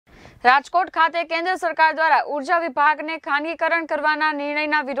રાજકોટ ખાતે કેન્દ્ર સરકાર દ્વારા ઉર્જા વિભાગને ખાનગીકરણ કરવાના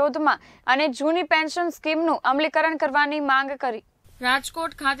નિર્ણયના વિરોધમાં અને જૂની પેન્શન સ્કીમનું અમલીકરણ કરવાની માંગ કરી।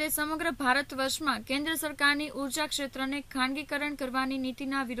 રાજકોટ ખાતે સમગ્ર ભારત વર્ષમાં કેન્દ્ર સરકારની ઉર્જા ક્ષેત્રને ખાનગીકરણ કરવાની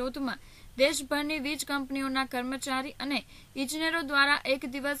નીતિના વિરોધમાં દેશભરની વીજ કંપનીઓના કર્મચારી અને ઇજનેરો દ્વારા એક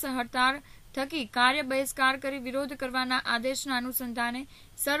દિવસ હડતાળ થકી કાર્ય બહિષ્કાર કરી વિરોધ કરવાના આદેશના અનુસંધાને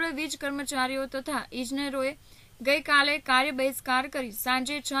સર્વે વીજ કર્મચારીઓ તથા ઇજનેરોએ ગઈકાલે કાર્ય બહિષ્કાર કરી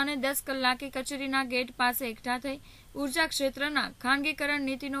સાંજે 6:10 કલાકે કચેરીના ગેટ પાસે એકઠા થઈ ઉર્જા ક્ષેત્રના ખાનગીકરણ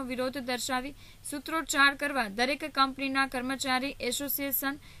નીતિનો વિરોધ દર્શાવી સૂત્રોચ્ચાર કરવા દરેક કંપનીના કર્મચારી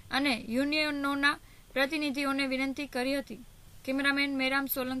એસોસિએશન અને યુનિયનોના પ્રતિનિધિઓને વિનંતી કરી હતી। Cameraman Meram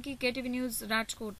Solanki, KTV news, Rajkot.